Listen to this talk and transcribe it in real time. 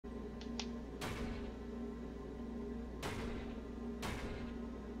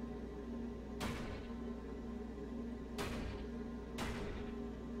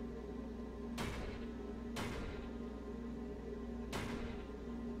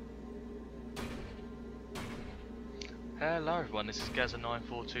Hello everyone, this is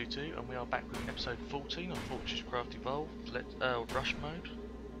Gaza9422 and we are back with episode 14 of Fortresscraft Evolved, Rush Mode.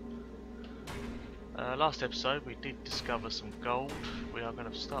 Last episode we did discover some gold. We are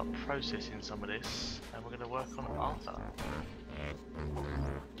going to start processing some of this and we're going to work on Arthur. Right,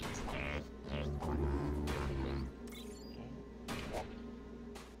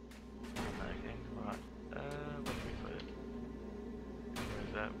 where do we put it?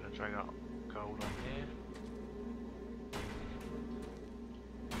 There's that, we're going to drag up gold on here.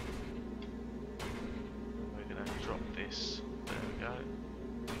 Drop this, there we go.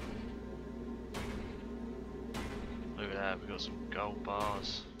 Look at that, we've got some gold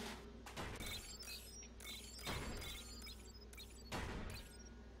bars.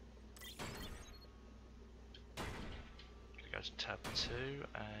 Go to tab 2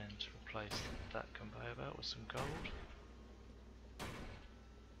 and replace that conveyor belt with some gold.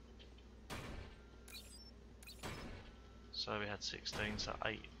 So we had 16, so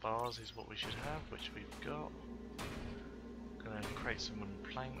 8 bars is what we should have, which we've got. Gonna create some wooden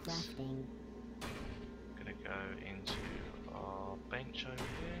planks. Crafting. Gonna go into our bench over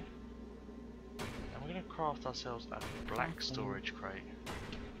here. And we're gonna craft ourselves a black storage crate.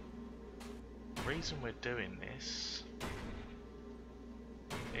 The reason we're doing this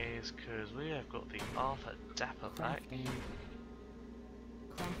is because we have got the Arthur Dapper pack.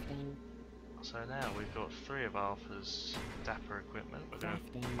 Crafting. So now we've got 3 of Arthur's Dapper equipment. We're going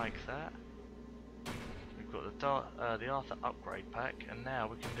to make that. We've got the Arthur upgrade pack, and now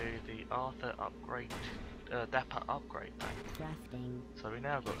we can do the Arthur upgrade Dapper upgrade pack. Crafting. So we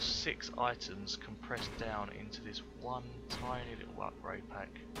now got 6 items compressed down into this one tiny little upgrade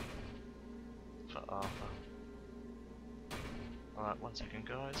pack for Arthur. Alright, 1 second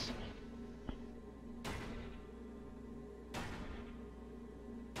guys.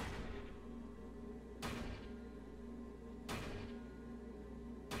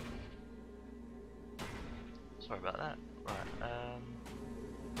 Sorry about that. Right,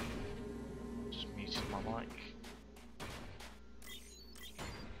 just muted my mic.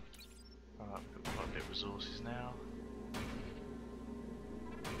 Alright, we've got quite a bit of resources now.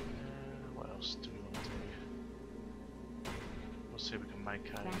 What else do we want to do? We'll see if we can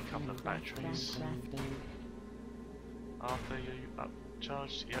make a couple of batteries. Arthur, you up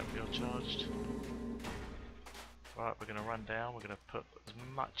charged? Yep, you're charged. Right, we're going to run down. We're going to put as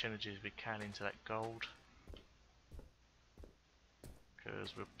much energy as we can into that gold,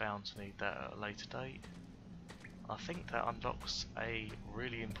 because we're bound to need that at a later date. I think that unlocks a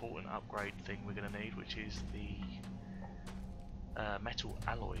really important upgrade thing we're going to need, which is the metal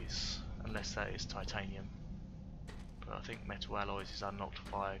alloys, unless that is titanium. But I think metal alloys is unlocked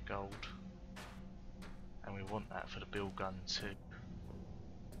via gold, and we want that for the build gun too.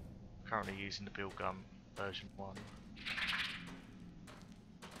 Currently using the build gun version 1.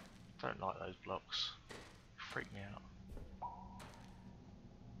 Don't like those blocks, freak me out.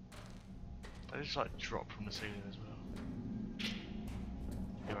 They just like drop from the ceiling as well.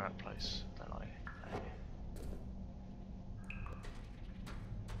 You're out of place, don't like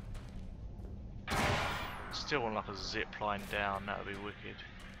it. Still want like a zip line down, that would be wicked.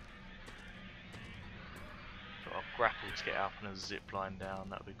 Got a grapple to get up and a zip line down,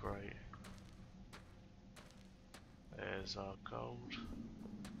 that would be great. There's our gold.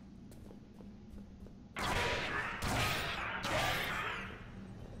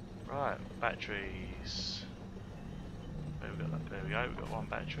 Right, batteries. There we go, we've got 1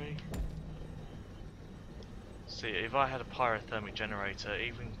 battery. See, if I had a pyrothermic generator,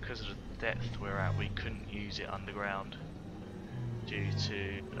 even because of the depth we're at, we couldn't use it underground due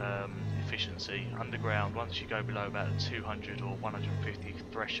to efficiency. Underground, once you go below about the 200 or 150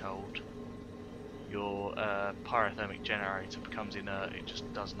 threshold, your pyrothermic generator becomes inert, it just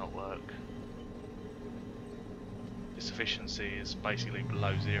does not work. Its efficiency is basically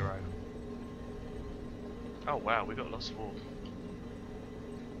below 0. Oh wow, we got lots of ore.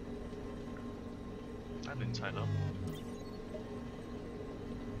 That didn't take long.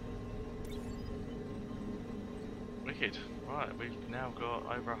 Wicked. Right, we've now got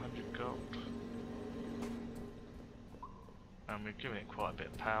over 100 gold. And we've given it quite a bit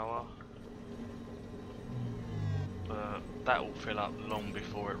of power. But that will fill up long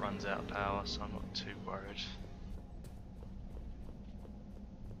before it runs out of power, so I'm not too worried.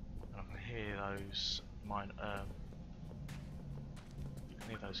 I can hear those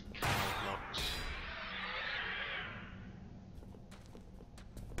those camel blocks.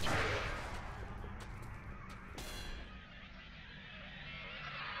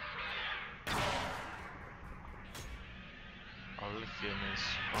 Our lithium is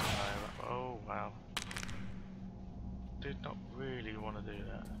one over. Oh wow. did not really want to do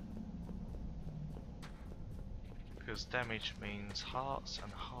that. Because damage means hearts,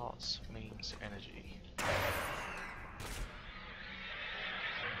 and hearts means energy.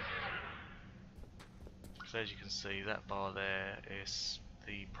 So as you can see, that bar there is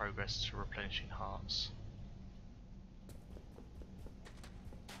the progress to replenishing hearts.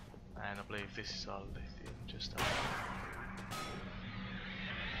 And I believe this is our lithium just up.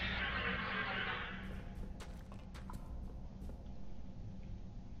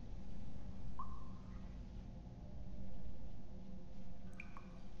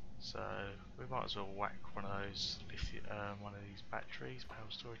 So we might as well whack one of those lithium, one of these batteries, power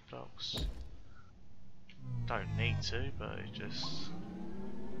storage blocks. Don't need to, but it's just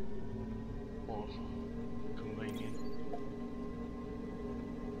more convenient.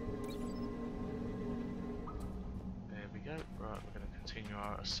 There we go. Right, we're going to continue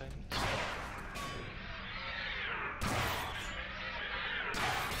our ascent.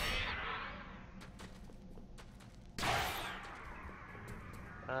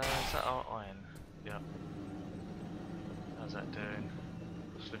 Is that our iron? Yep. How's that doing?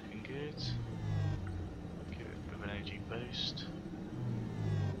 It's looking good. Give it a bit of an energy boost.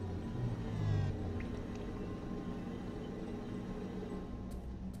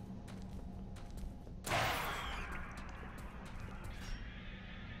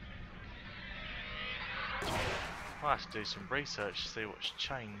 I'll have to do some research to see what's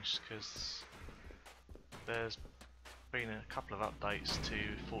changed, because there's been a couple of updates to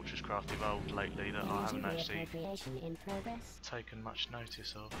Fortresscraft Evolved lately that I haven't actually taken much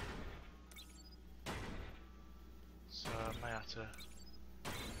notice of. So I may have to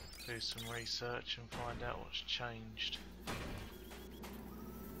do some research and find out what's changed.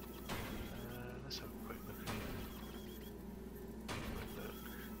 Let's have a quick look.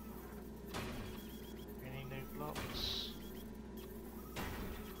 Any new blocks?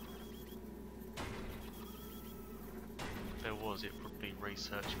 If there was, it would be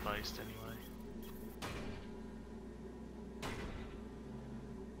research based anyway.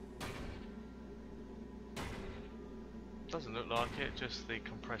 Doesn't look like it, just the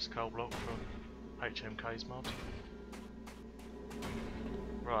compressed coal block from HMK's mod.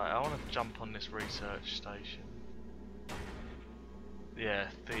 Right, I want to jump on this research station. Yeah,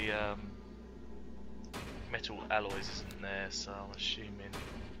 the metal alloys isn't there, so I'm assuming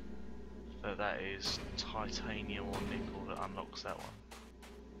that that is titanium or nickel that unlocks that one.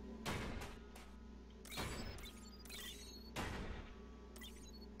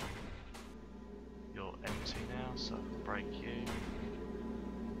 You're empty now, so I can break you.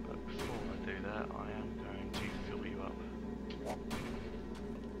 But before I do that, I am going to fill you up.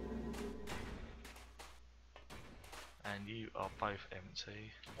 And you are both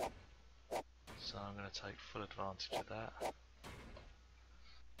empty, so I'm going to take full advantage of that.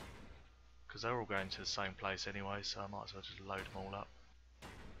 Because they're all going to the same place anyway, so I might as well just load them all up.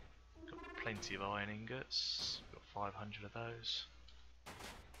 Got plenty of iron ingots, got 500 of those.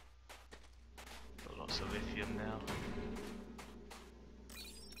 Got lots of lithium now.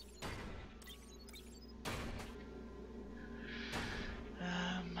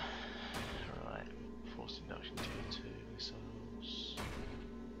 Right, forced induction tier 2 missiles,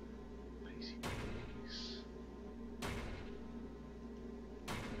 PCBs.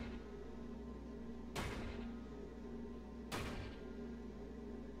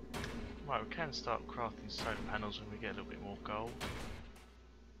 Right, we can start crafting solar panels when we get a little bit more gold,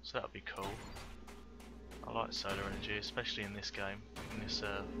 so that'll be cool. I like solar energy, especially in this game, in this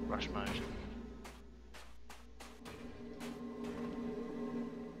rush mode.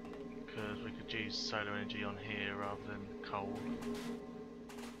 Because we could use solar energy on here rather than coal.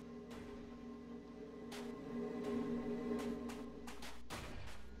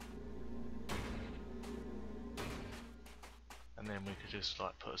 And then we could just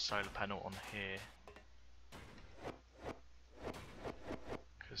like put a solar panel on here.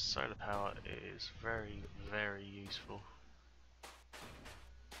 Because solar power is very, very useful.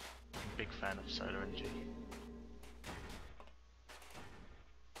 I'm a big fan of solar energy.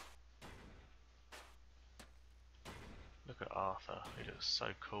 Look at Arthur, he looks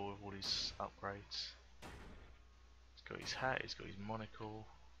so cool with all his upgrades. He's got his hat, he's got his monocle,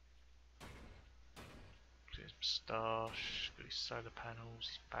 got his moustache, got his solar panels,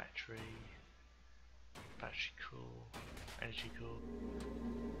 his battery core, energy core.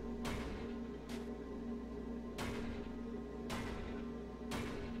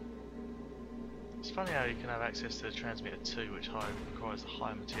 It's funny how you can have access to the transmitter too, which requires the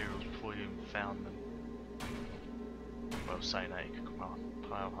high materials before you even found them. Well, saying that, you could come up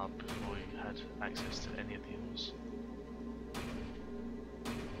Pile Hub before you had access to any of the others.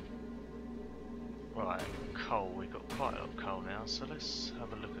 Right, coal. We've got quite a lot of coal now, so let's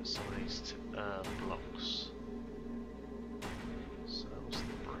have a look at some of these blocks. So what's the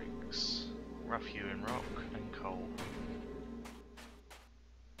bricks? Rough hewn rock and coal.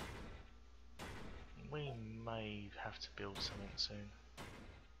 We may have to build something soon.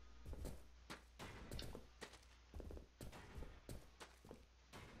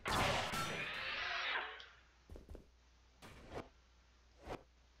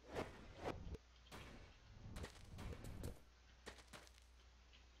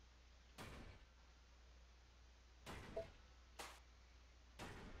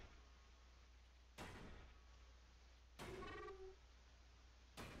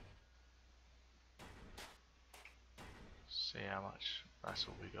 See how much, that's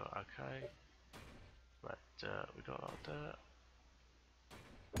all we got, okay. But we got a lot of dirt.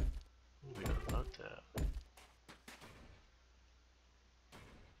 Ooh, we got a lot of dirt.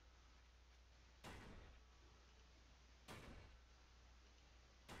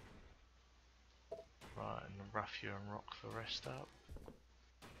 Right, and the rough hewn rock for the rest up.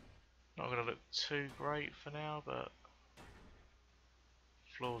 Not going to look too great for now, but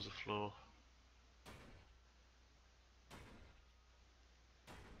floor's a floor.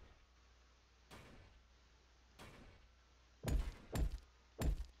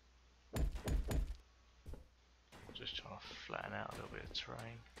 Just trying to flatten out a little bit of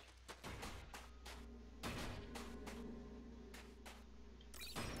terrain.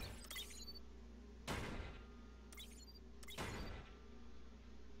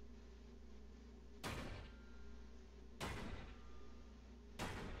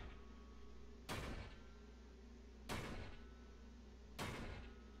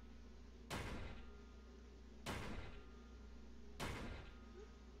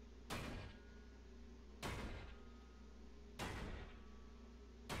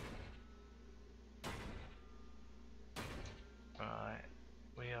 Right,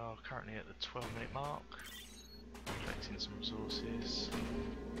 we are currently at the 12-minute mark, collecting some resources.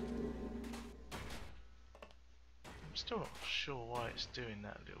 I'm still not sure why it's doing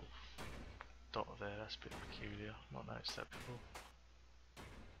that little dot there, that's a bit peculiar, I've not noticed that before.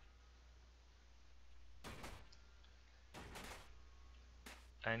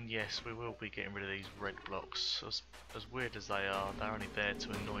 And yes, we will be getting rid of these red blocks. As weird as they are, they're only there to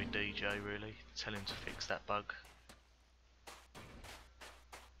annoy DJ really, tell him to fix that bug.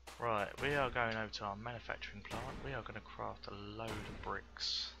 Right, we are going over to our manufacturing plant. We are going to craft a load of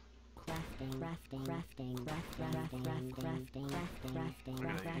bricks. We're going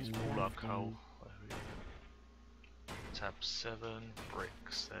to use all our coal. There we go. Tab 7,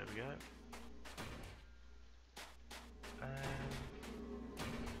 bricks, there we go. And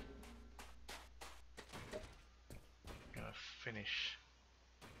I'm going to finish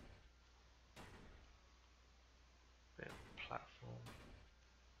a bit of platform.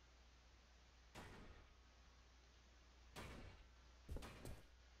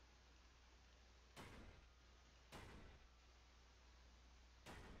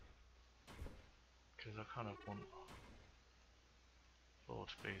 Because I kind of want floor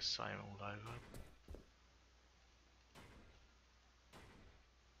to be the same all over.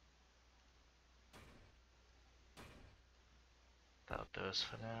 That'll do us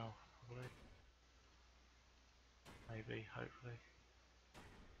for now, probably. Maybe, hopefully.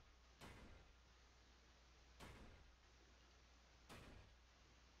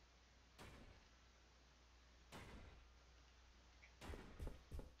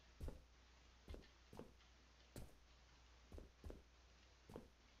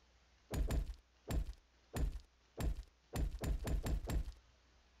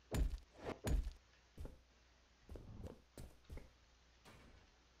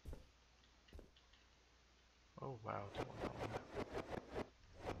 Oh wow, don't want that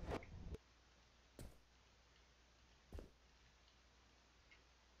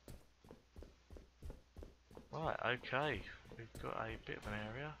one. Right, okay, we've got a bit of an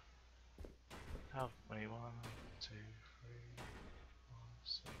area. How many? 1, 2, 3, 4,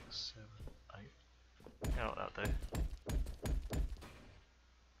 6, 7, 8. You know what that'll do?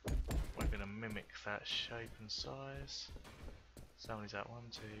 We're going to mimic that shape and size. So many's that? 1,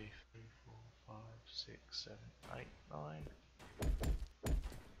 2, 3, 4, 5, 6, 7, 8, 9.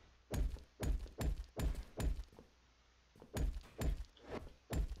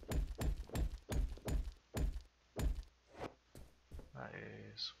 That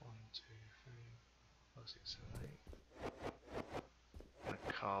is 1, 2, 3, 4, 5, 6, 7, 8. I'm going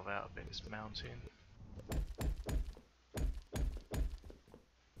to carve out a bit of this mountain.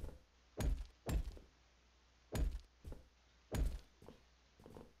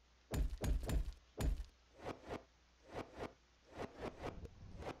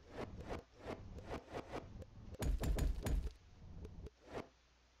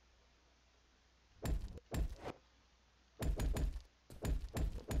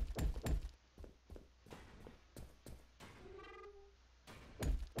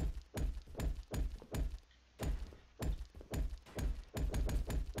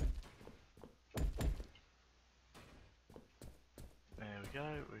 go.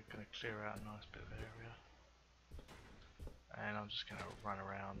 We're going to clear out a nice bit of area. And I'm just going to run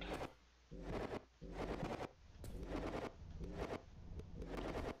around.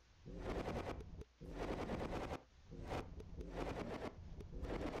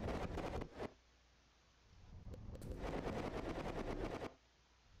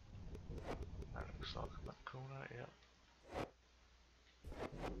 That looks like that corner, yep.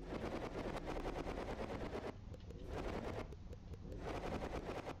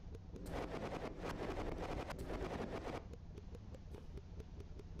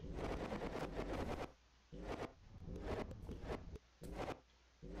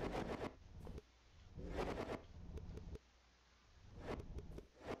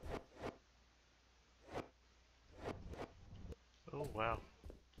 Oh wow.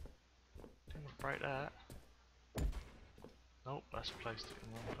 Didn't want to break that. Nope, that's placed it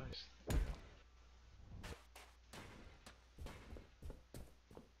in the wrong place.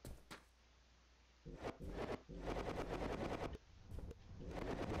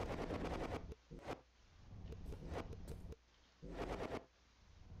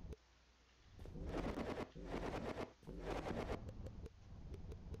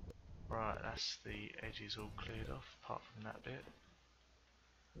 Right, that's the edges all cleared off, apart from that bit.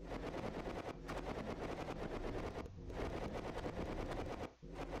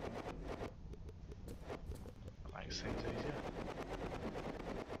 That makes things easier.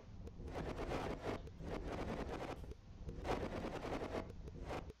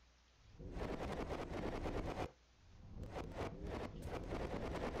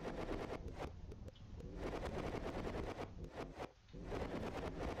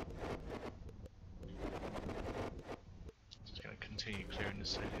 Just going to continue clearing the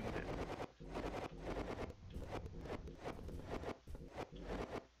ceiling bit.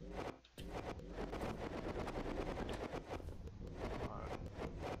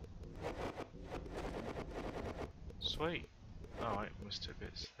 Sweet. Alright, missed 2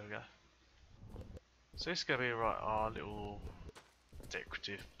 bits. There we go. So this is going to be our little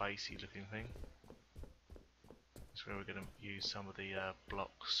decorative, basey looking thing. That's where we're going to use some of the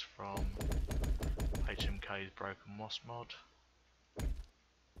blocks from HMK's Broken Wasp mod.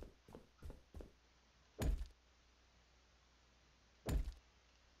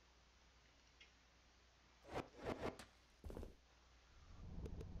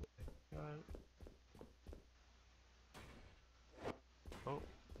 Oh,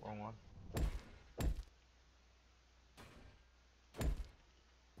 wrong one.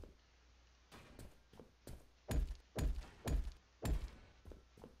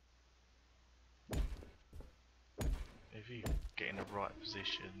 If you get in the right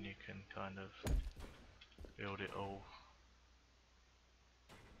position, you can kind of build it all.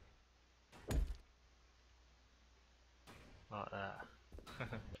 Like that.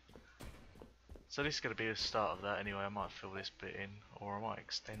 So this is going to be the start of that anyway. I might fill this bit in, or I might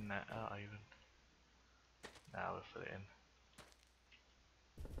extend that out even. Now we'll fill it in.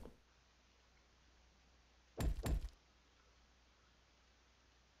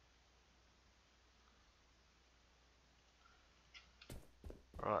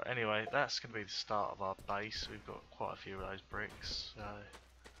 Right, anyway, that's going to be the start of our base. We've got quite a few of those bricks, so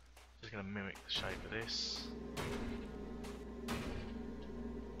just going to mimic the shape of this.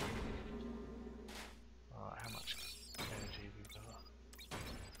 Right, how much energy have we got?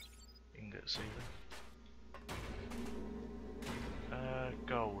 Ingots even.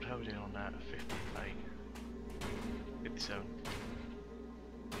 Gold, how are we doing on that? 58. 57.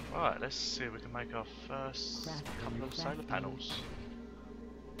 Right, let's see if we can make our first couple of solar panels.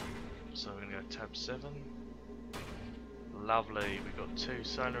 So we're going to go tab 7. Lovely, we've got 2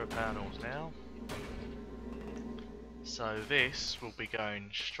 solar panels now. So this will be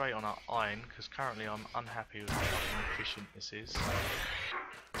going straight on our iron, because currently I'm unhappy with how inefficient this is.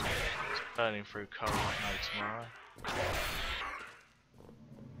 It's burning through coal like no tomorrow.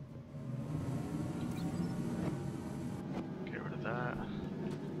 Get rid of that.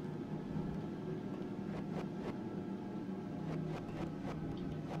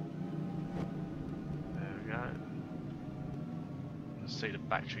 See the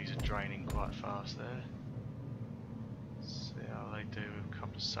batteries are draining quite fast there. See how they do with a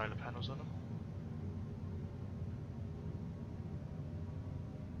couple of solar panels on them.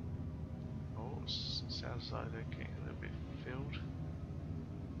 Oh, sounds like they're getting a little bit filled.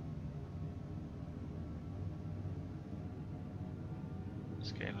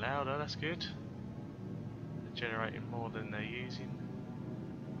 It's getting louder, that's good. They're generating more than they're using.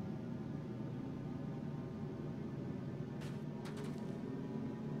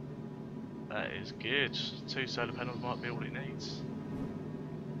 That is good. 2 solar panels might be all it needs.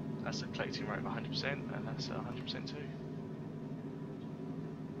 That's a collecting rate of 100%, and that's 100% too.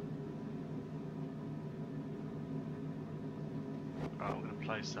 Right, I'm going to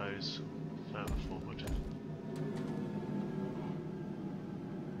place those further forward.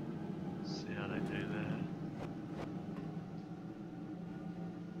 See how they do there.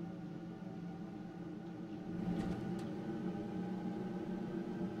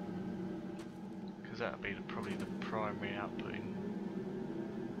 Because that would be probably the primary outputting.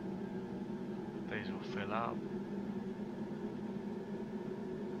 These will fill up.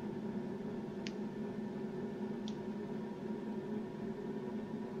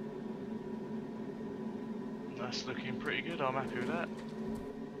 That's looking pretty good, I'm happy with that.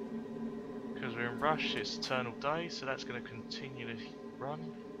 Because we're in rush, it's eternal day, so that's going to continue to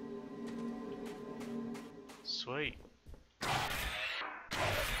run. Sweet.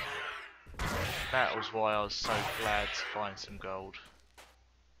 That was why I was so glad to find some gold.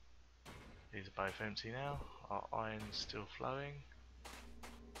 These are both empty now. Our iron's still flowing.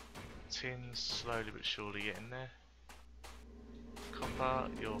 Tin's slowly but surely getting there. Copper,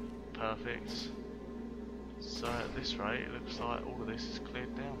 you're perfect. So at this rate, it looks like all of this is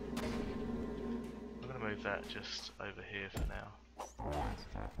cleared down. I'm going to move that just over here for now.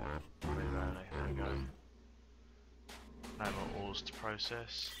 There we go. No more ores to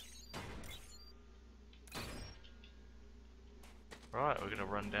process. Right, we're going to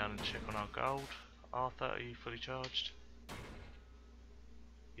run down and check on our gold. R30 fully charged.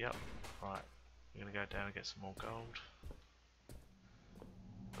 Yep. Right, we're going to go down and get some more gold.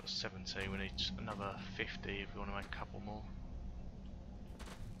 Got 17, we need another 50 if we want to make a couple more.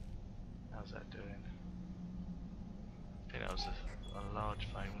 How's that doing? I think that was a large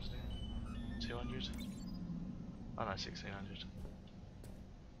vein, wasn't it? 200? Oh no, 1600.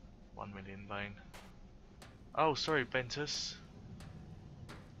 1 million vein. Oh, sorry, Bentus.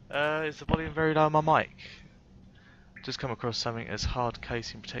 Is the volume very low on my mic? Just come across something as hard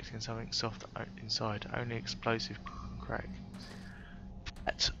casing protecting something soft inside. Only explosive crack.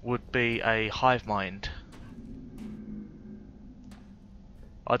 That would be a hive mind.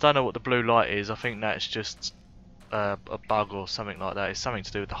 I don't know what the blue light is. I think that's just a bug or something like that. It's something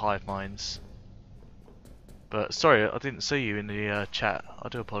to do with the hive minds. But sorry, I didn't see you in the chat. I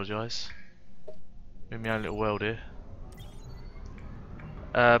do apologise. I'm in my own little world here.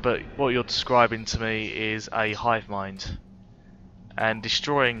 But what you're describing to me is a hive mind, and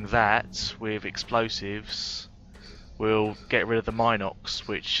destroying that with explosives will get rid of the Minox,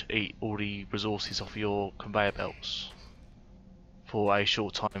 which eat all the resources off your conveyor belts for a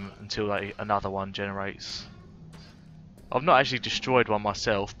short time until another one generates. I've not actually destroyed one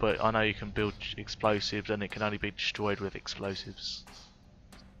myself, but I know you can build explosives and it can only be destroyed with explosives.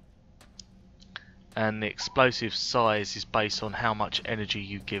 And the explosive size is based on how much energy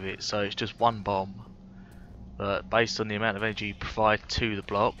you give it, so it's just one bomb, but based on the amount of energy you provide to the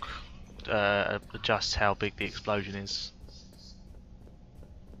block, adjusts how big the explosion is.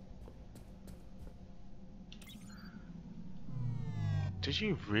 Did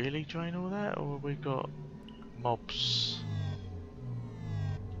you really drain all that, or have we got mobs?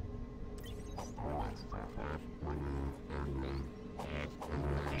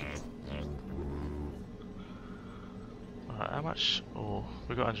 Alright, how much ore?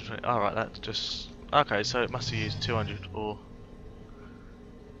 We got 120. Alright, that's just... Okay, so it must have used 200 ore.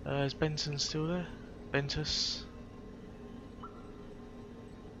 Is Benton still there? Bentus?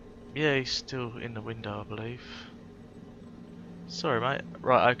 Yeah, he's still in the window, I believe. Sorry, mate.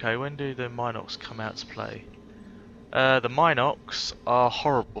 Right, okay, when do the Minox come out to play? The Minox are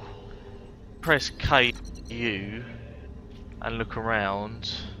horrible. Press KU and look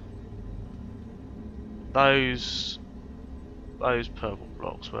around. Those purple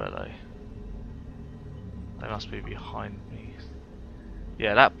blocks, were they? They must be behind me.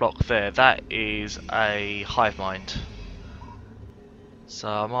 Yeah, that block there, that is a hive mind. So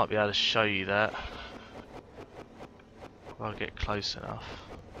I might be able to show you that if I get close enough.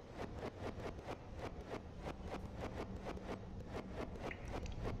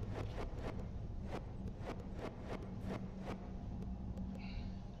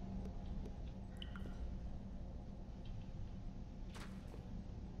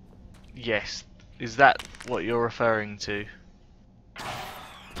 Yes, is that what you're referring to?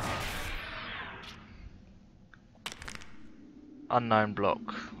 Unknown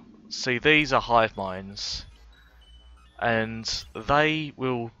block. See, these are hive minds, and they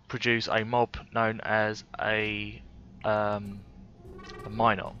will produce a mob known as a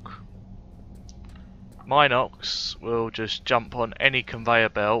Minox. Minox will just jump on any conveyor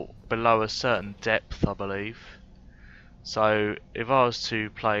belt below a certain depth, I believe, So if I was to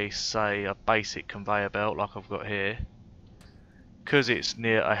place, say, a basic conveyor belt like I've got here, because it's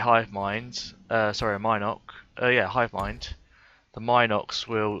near a hive mind, sorry, a Minoc, yeah, hive mind, the Minocs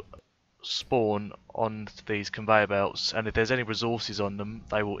will spawn on these conveyor belts, and if there's any resources on them,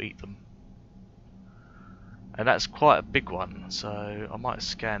 they will eat them. And that's quite a big one, so I might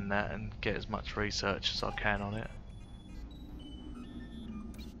scan that and get as much research as I can on it.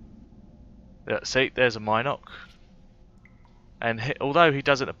 Yeah, see, there's a Minoc. And although he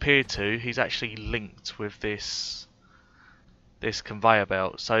doesn't appear to, he's actually linked with this conveyor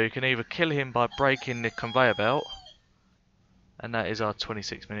belt. So you can either kill him by breaking the conveyor belt, and that is our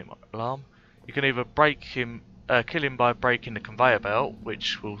 26-minute alarm. You can either kill him by breaking the conveyor belt,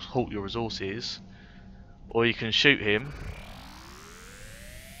 which will halt your resources, or you can shoot him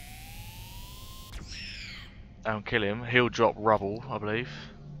and kill him. He'll drop rubble, I believe.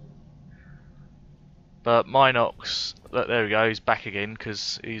 But Minox, look, there we go, he's back again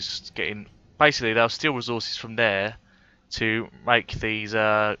because he's getting... Basically, they'll steal resources from there to make these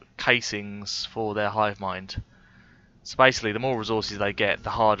casings for their hive mind. So basically, the more resources they get, the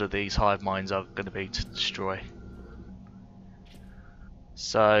harder these hive minds are going to be to destroy.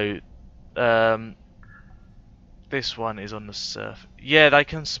 So, this one is on the surface. Yeah, they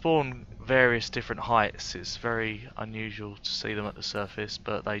can spawn various different heights. It's very unusual to see them at the surface,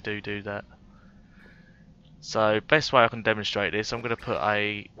 but they do that. So, best way I can demonstrate this, I'm going to put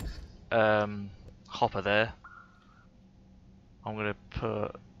a hopper there. I'm going to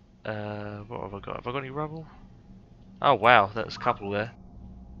put... what have I got? Have I got any rubble? Oh wow, there's a couple there.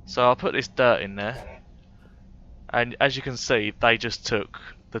 So I'll put this dirt in there. And as you can see, they just took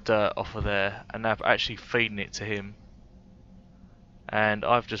the dirt off of there, and they're actually feeding it to him. And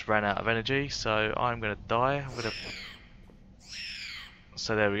I've just ran out of energy, so I'm going to die.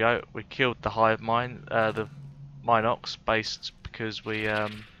 So there we go. We killed the hive mind, the Minox, based because we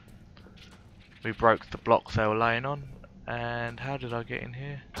broke the block they were laying on. And how did I get in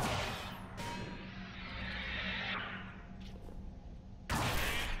here?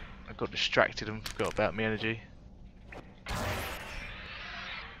 I got distracted and forgot about my energy.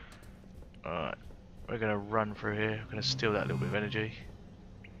 Alright, we're going to run through here. We're going to steal that little bit of energy.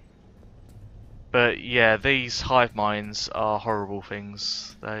 But yeah, these hive minds are horrible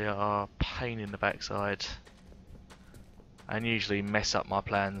things. They are a pain in the backside and usually mess up my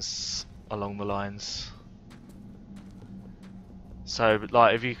plans along the lines. So,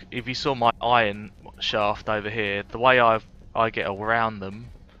 like, if you saw my iron shaft over here, the way I get around them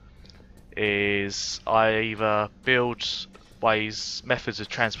is I either build methods of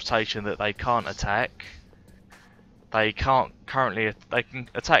transportation that they can't attack. They can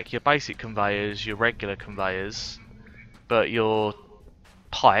attack your basic conveyors, your regular conveyors, but your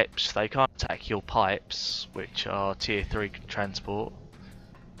pipes, they can't attack your pipes, which are tier 3 transport.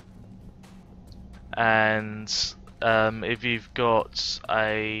 And if you've got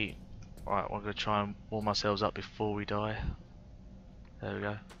a... Right, I'm going to try and warm ourselves up before we die. There we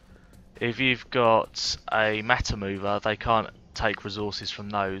go. If you've got a matter mover, they can't take resources from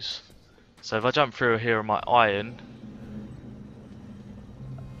those. So if I jump through here on my iron,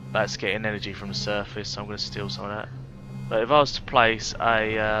 that's getting energy from the surface, so I'm going to steal some of that. But if I was to place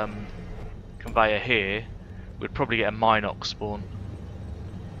a conveyor here, we'd probably get a Minox spawn.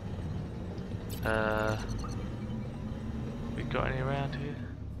 We got any around here?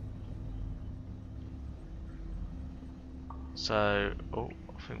 So, oh,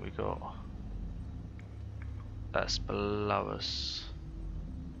 I think we got... That's below us.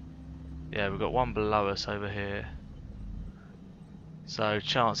 Yeah, we've got one below us over here. So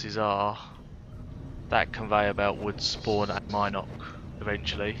chances are that conveyor belt would spawn a Minoc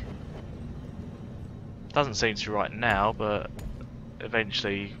eventually. Doesn't seem to right now, but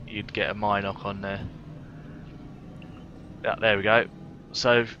eventually you'd get a Minoc on there. Yeah, there we go.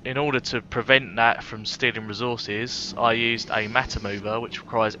 So in order to prevent that from stealing resources, I used a matter mover which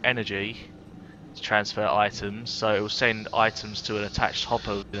requires energy to transfer items, so it will send items to an attached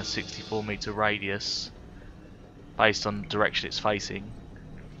hopper within a 64-meter radius based on the direction it's facing.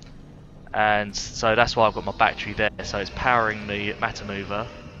 And so that's why I've got my battery there, so it's powering the matter mover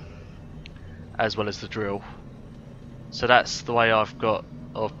as well as the drill. So that's the way I've got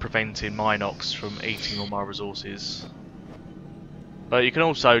of preventing Minocs from eating all my resources. But you can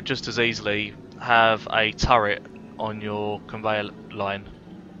also just as easily have a turret on your conveyor line.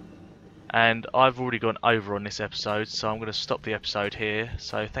 And I've already gone over on this episode, so I'm going to stop the episode here.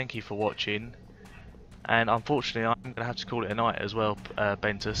 So thank you for watching. And unfortunately I'm going to have to call it a night as well,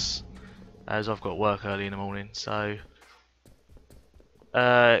 Bentus, as I've got work early in the morning. So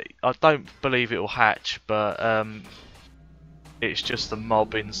I don't believe it will hatch, but It's just the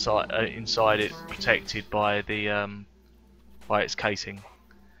mob inside it, protected by the by its casing.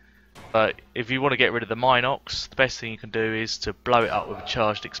 But if you want to get rid of the Minox, the best thing you can do is to blow it up with a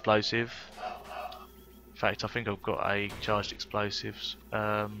charged explosive. In fact, I think I've got a charged explosives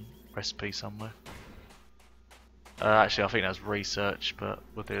recipe somewhere. Actually, I think that's research, but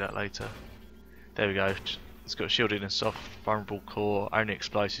we'll do that later. There we go. It's got shielded and soft, vulnerable core. Only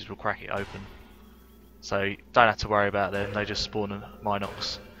explosives will crack it open. So you don't have to worry about them. They just spawn a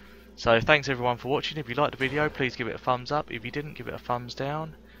Minox. So thanks everyone for watching. If you liked the video, please give it a thumbs up. If you didn't, give it a thumbs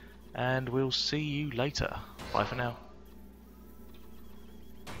down. And we'll see you later. Bye for now.